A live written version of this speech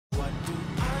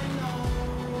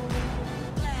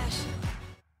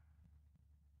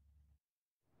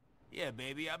Yeah,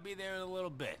 baby, I'll be there in a little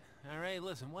bit. All right,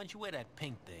 listen, why don't you wear that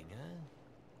pink thing, huh?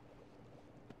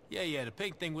 Yeah, the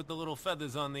pink thing with the little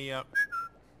feathers on the,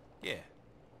 yeah.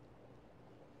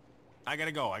 I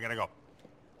gotta go.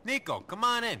 Niko, come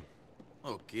on in.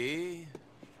 Okay.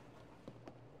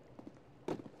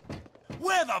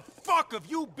 Where the fuck have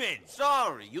you been?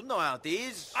 Sorry, you know how it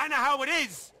is. I know how it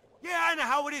is. Yeah, I know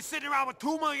how it is sitting around with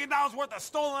 $2 million worth of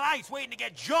stolen ice waiting to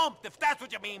get jumped, if that's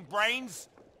what you mean, brains.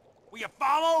 Were you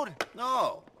followed?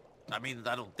 No. I mean,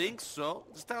 I don't think so.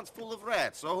 This town's full of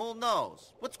rats, so who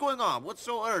knows? What's going on? What's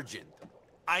so urgent?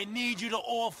 I need you to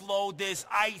offload this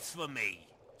ice for me.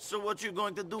 So what you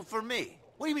going to do for me?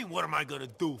 What do you mean, what am I gonna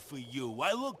do for you?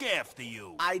 I look after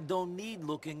you. I don't need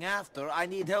looking after. I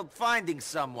need help finding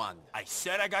someone. I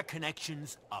said I got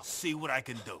connections. I'll see what I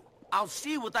can do. I'll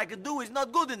see what I can do is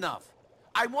not good enough.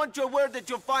 I want your word that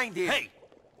you'll find him. Hey,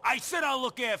 I said I'll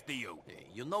look after you. Hey,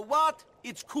 you know what?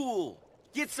 It's cool.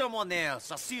 Get someone else.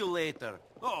 I'll see you later.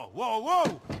 Oh,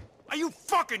 whoa. Are you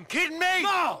fucking kidding me?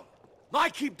 No! I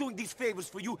keep doing these favors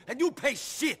for you, and you pay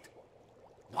shit.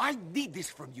 I need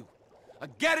this from you. A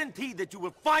guarantee that you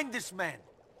will find this man.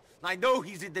 I know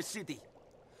he's in the city.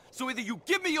 So either you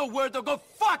give me your word or go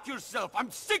fuck yourself.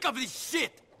 I'm sick of this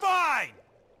shit. Fine,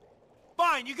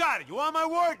 you got it. You want my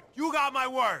word? You got my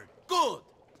word. Good.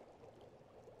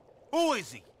 Who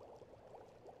is he?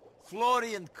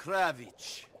 Florian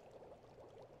Kravich.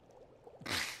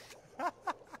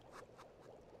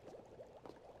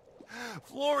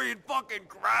 Florian fucking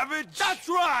Kravich? That's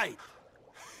right!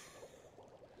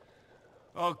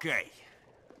 Okay.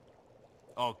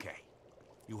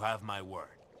 You have my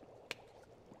word.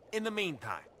 In the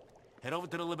meantime, head over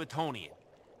to the Libertonian.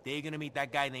 They're gonna meet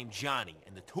that guy named Johnny,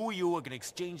 and the two of you are gonna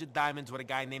exchange the diamonds with a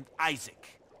guy named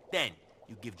Isaac. Then,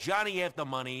 you give Johnny half the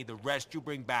money, the rest you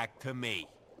bring back to me.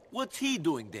 What's he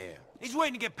doing there? He's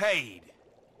waiting to get paid.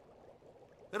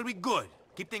 It'll be good.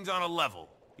 Keep things on a level.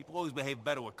 People always behave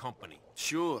better with company.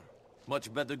 Sure.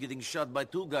 Much better getting shot by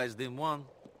two guys than one.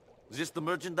 Is this the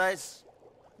merchandise?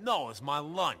 No, it's my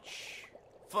lunch.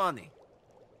 Funny.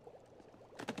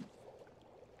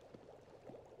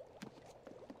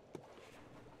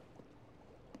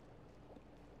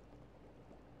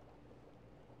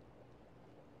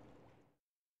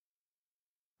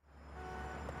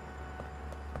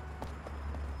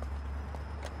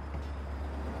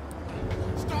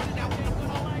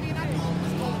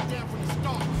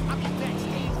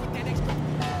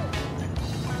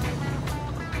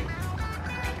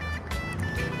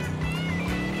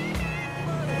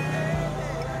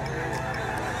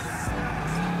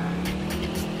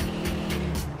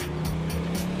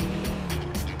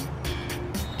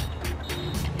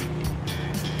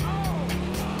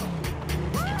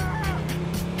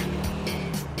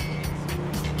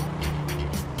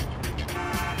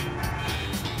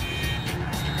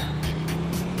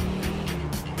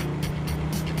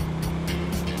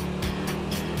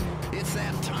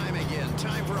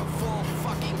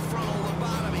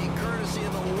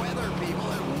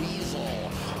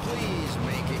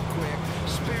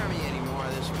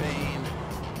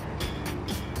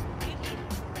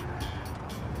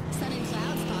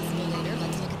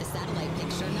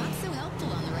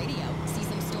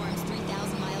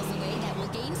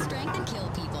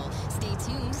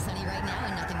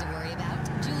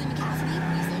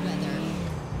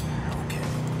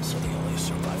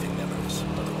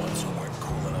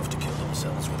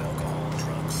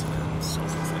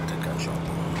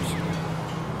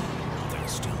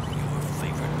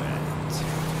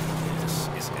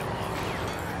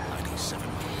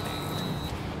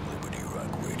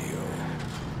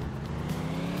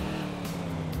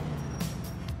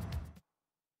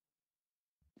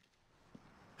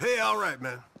 Hey, all right,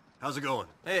 man. How's it going?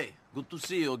 Hey, good to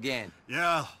see you again.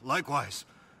 Yeah, likewise.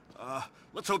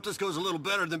 Let's hope this goes a little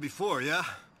better than before, yeah?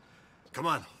 Come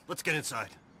on, let's get inside.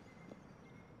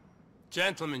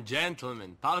 Gentlemen,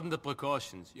 pardon the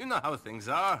precautions. You know how things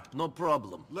are. No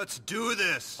problem. Let's do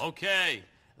this! Okay,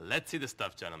 let's see the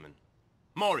stuff, gentlemen.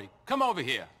 Maury, come over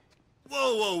here.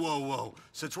 Whoa.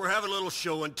 Since we're having a little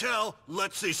show and tell,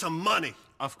 let's see some money.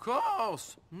 Of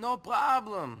course, no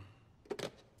problem.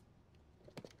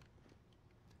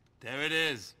 There it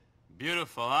is.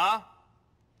 Beautiful, huh?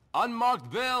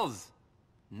 Unmarked bills.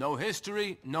 No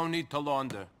history, no need to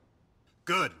launder.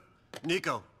 Good.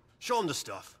 Niko, show him the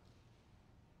stuff.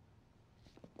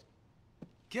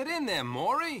 Get in there,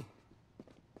 Maury.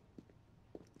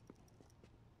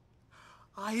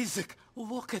 Isaac,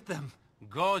 look at them.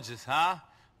 Gorgeous, huh?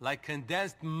 Like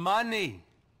condensed money.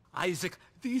 Isaac,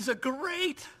 these are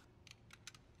great.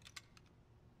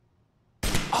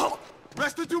 Oh!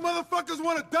 Rest of you motherfuckers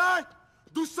wanna die?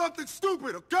 Do something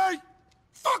stupid, okay?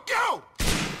 Fuck you!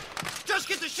 Just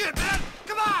get the shit, man!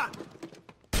 Come on!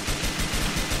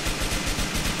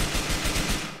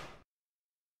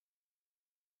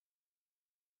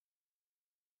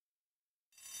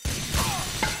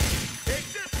 Take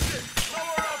this shit!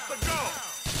 Nowhere else to go!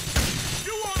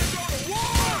 You wanna go to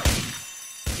war?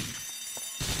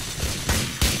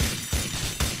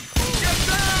 Get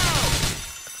down!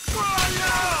 Screw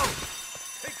you!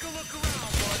 Take a look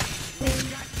around, buddy.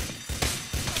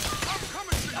 I'm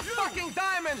coming for The you! fucking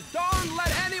diamonds! Don't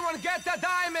let anyone get the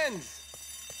diamonds!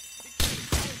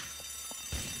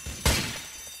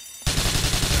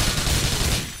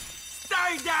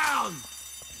 Stay down!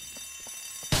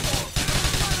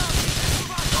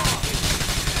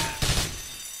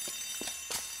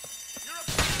 You're a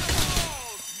pain in the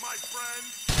balls, my friend!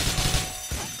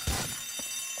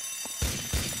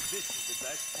 This is the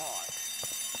best part.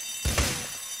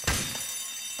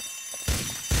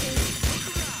 Look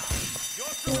around!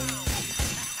 You're surrounded!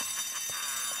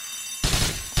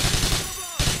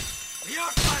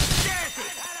 You're pathetic!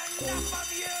 I've had enough of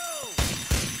you!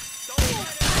 Don't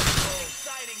let it get so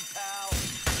exciting, pal!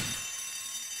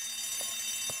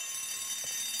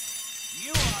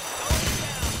 You are going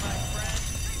down, my friend!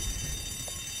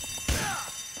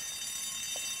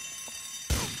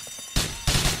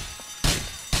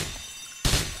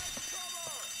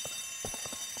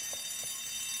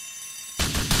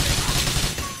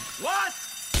 What?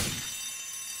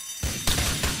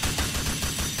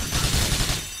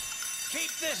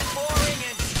 Keep this boring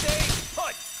and stay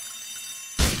put!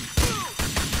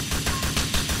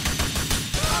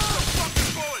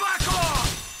 Back off!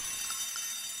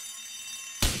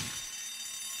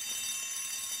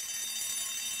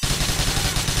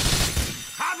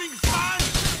 Having fun?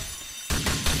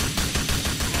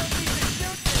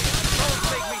 Don't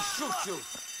make me shoot you!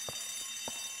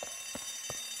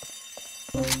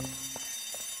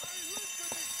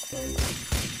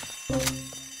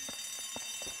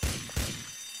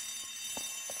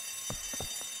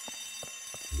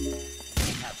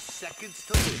 Have seconds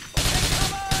to live.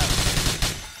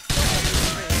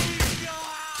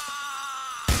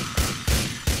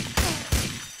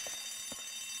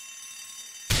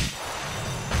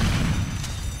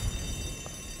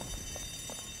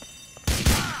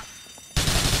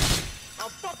 I'll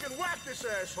fucking whack this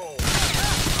asshole!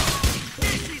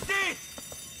 This is it!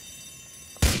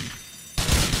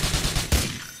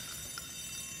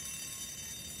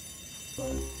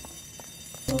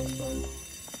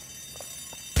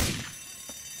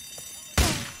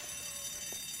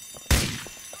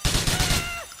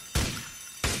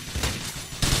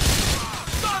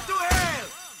 Stop to hell!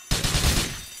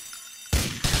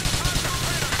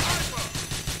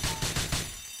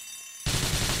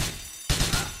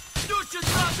 You should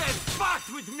not have fucked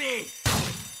with me!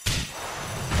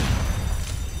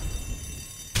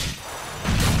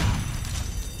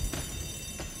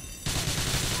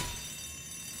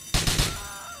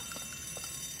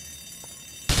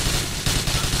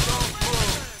 Don't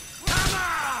move! Come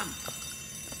on!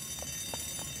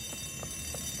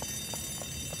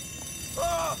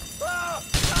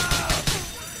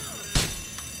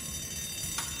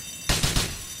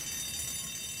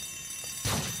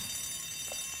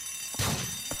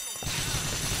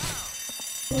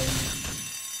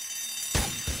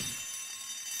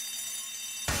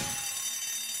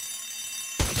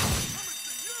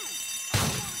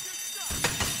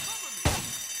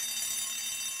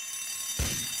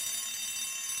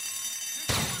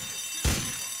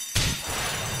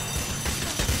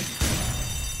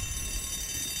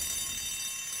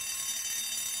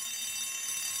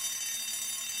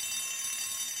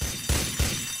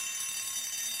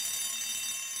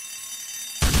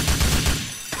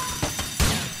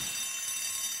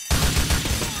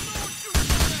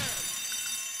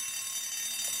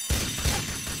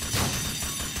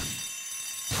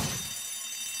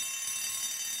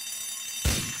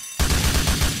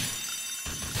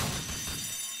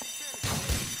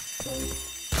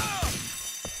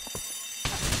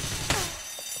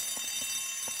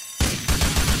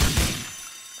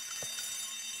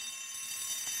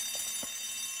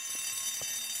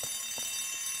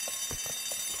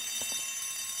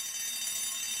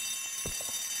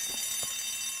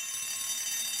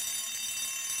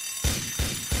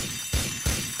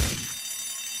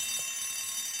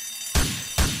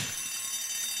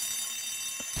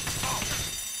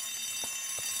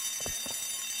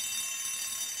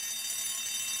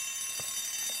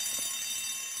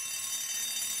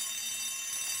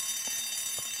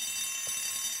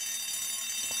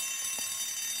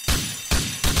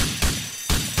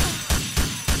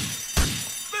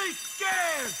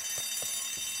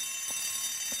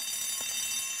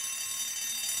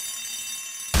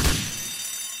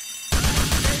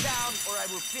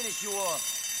 finish you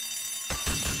off.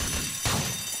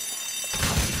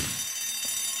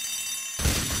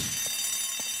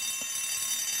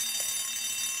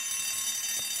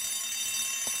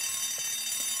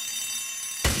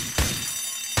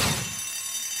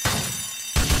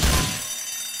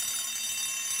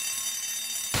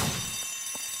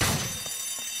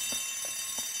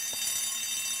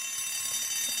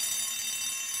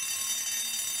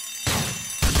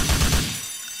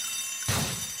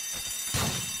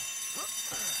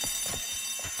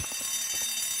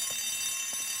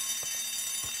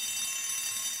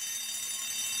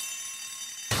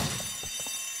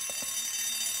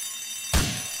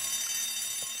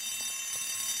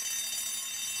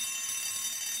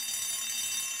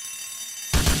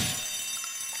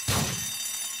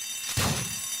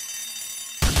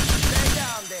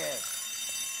 There.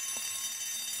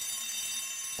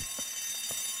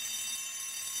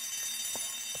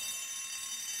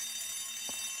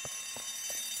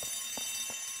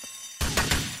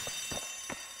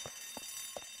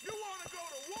 You wanna go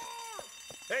to war?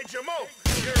 Hey, Jamal,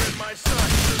 you're in my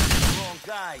sight. Wrong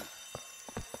guy.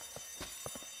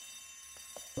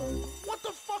 What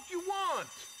the fuck you want?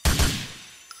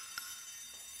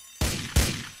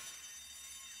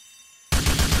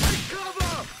 Take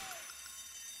cover!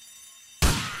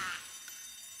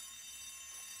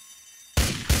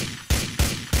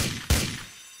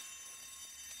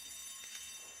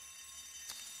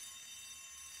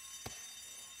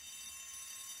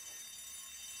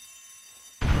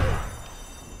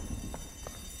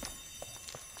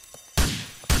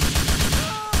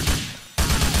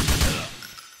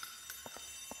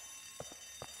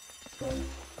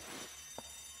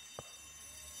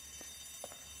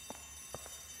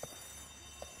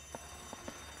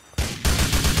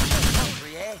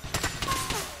 Hungry, eh?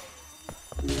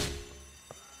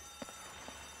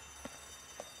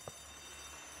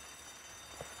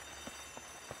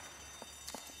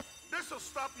 This'll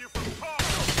stop you from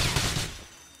talking.